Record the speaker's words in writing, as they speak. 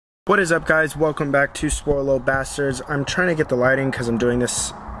What is up, guys? Welcome back to Spoil Little Bastards. I'm trying to get the lighting because I'm doing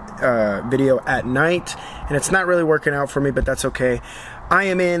this video at night and it's not really working out for me, but that's okay. I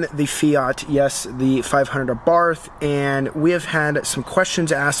am in the Fiat, yes, the 500 Abarth, and we have had some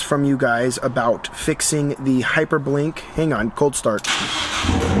questions asked from you guys about fixing the hyperblink. Hang on, cold start.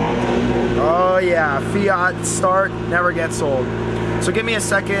 Oh yeah, Fiat start never gets old. So give me a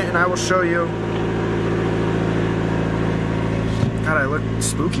second and I will show you. God, I look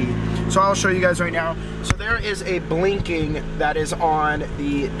spooky. So I'll show you guys right now. So there is a blinking that is on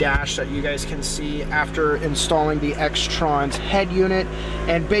the dash that you guys can see after installing the XTRONS head unit.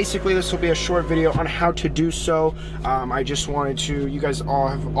 And basically this will be a short video on how to do so. I just wanted to, you guys have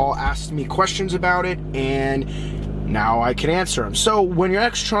all asked me questions about it and now I can answer them. So when your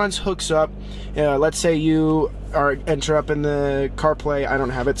XTRONS hooks up, let's say you enter up in the CarPlay. I don't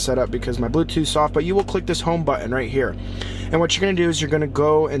have it set up because my Bluetooth's off, but you will click this home button right here. And what you're going to do is you're going to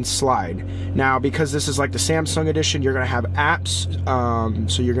go and slide. Now, because this is like the Samsung edition, you're going to have apps.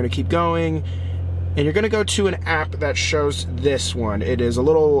 So you're going to keep going. And you're going to go to an app that shows this one. It is a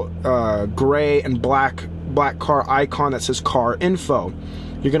little gray and black car icon that says car info.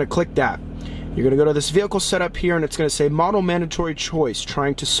 You're going to click that. You're going to go to this vehicle setup here and it's going to say model mandatory choice,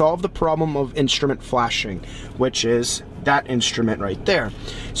 trying to solve the problem of instrument flashing, which is that instrument right there.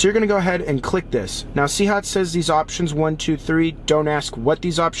 So you're going to go ahead and click this. Now see how it says these options 1, 2, 3. Don't ask what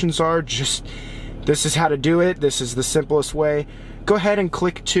these options are, just this is how to do it. This is the simplest way. Go ahead and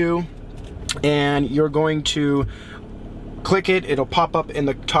click 2 and you're going to click it. It'll pop up in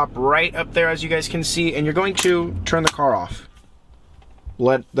the top right up there as you guys can see, and you're going to turn the car off.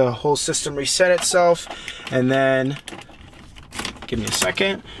 Let the whole system reset itself, and then give me a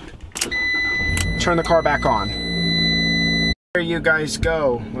second, turn the car back on. There you guys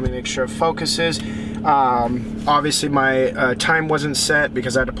go. Let me make sure it focuses. Obviously my time wasn't set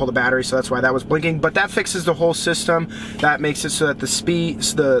because I had to pull the battery, so that's why that was blinking, but that fixes the whole system. That makes it so that the speed,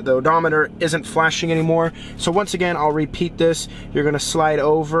 the odometer isn't flashing anymore. So once again, I'll repeat this. You're gonna slide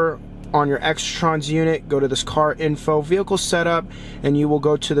over on your XTRONS unit, go to this car info, vehicle setup, and you will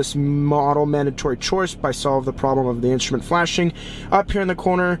go to this model mandatory choice by solve the problem of the instrument flashing. Up here in the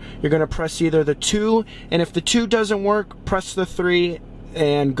corner, you're going to press either the 2, and if the 2 doesn't work, press the 3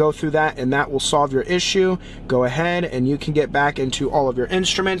 and go through that, and that will solve your issue. Go ahead and you can get back into all of your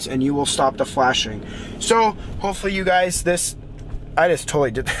instruments and you will stop the flashing. So hopefully you guys, I just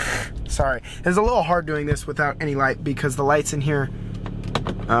totally did sorry, it's a little hard doing this without any light because the lights in here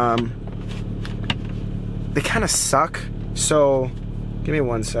they kind of suck, so give me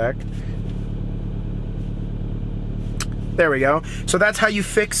one sec. There we go. So that's how you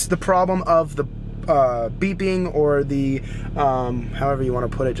fix the problem of the beeping or the however you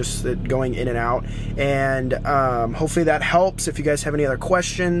want to put it, just it going in and out. And hopefully that helps. If you guys have any other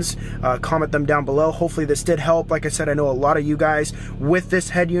questions, comment them down below. Hopefully this did help. Like I said, I know a lot of you guys with this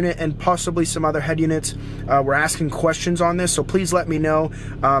head unit and possibly some other head units were asking questions on this, so please let me know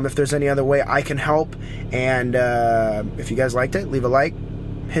if there's any other way I can help. And if you guys liked it, leave a like,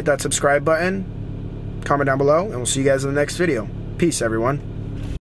 hit that subscribe button, comment down below, and we'll see you guys in the next video. Peace, everyone.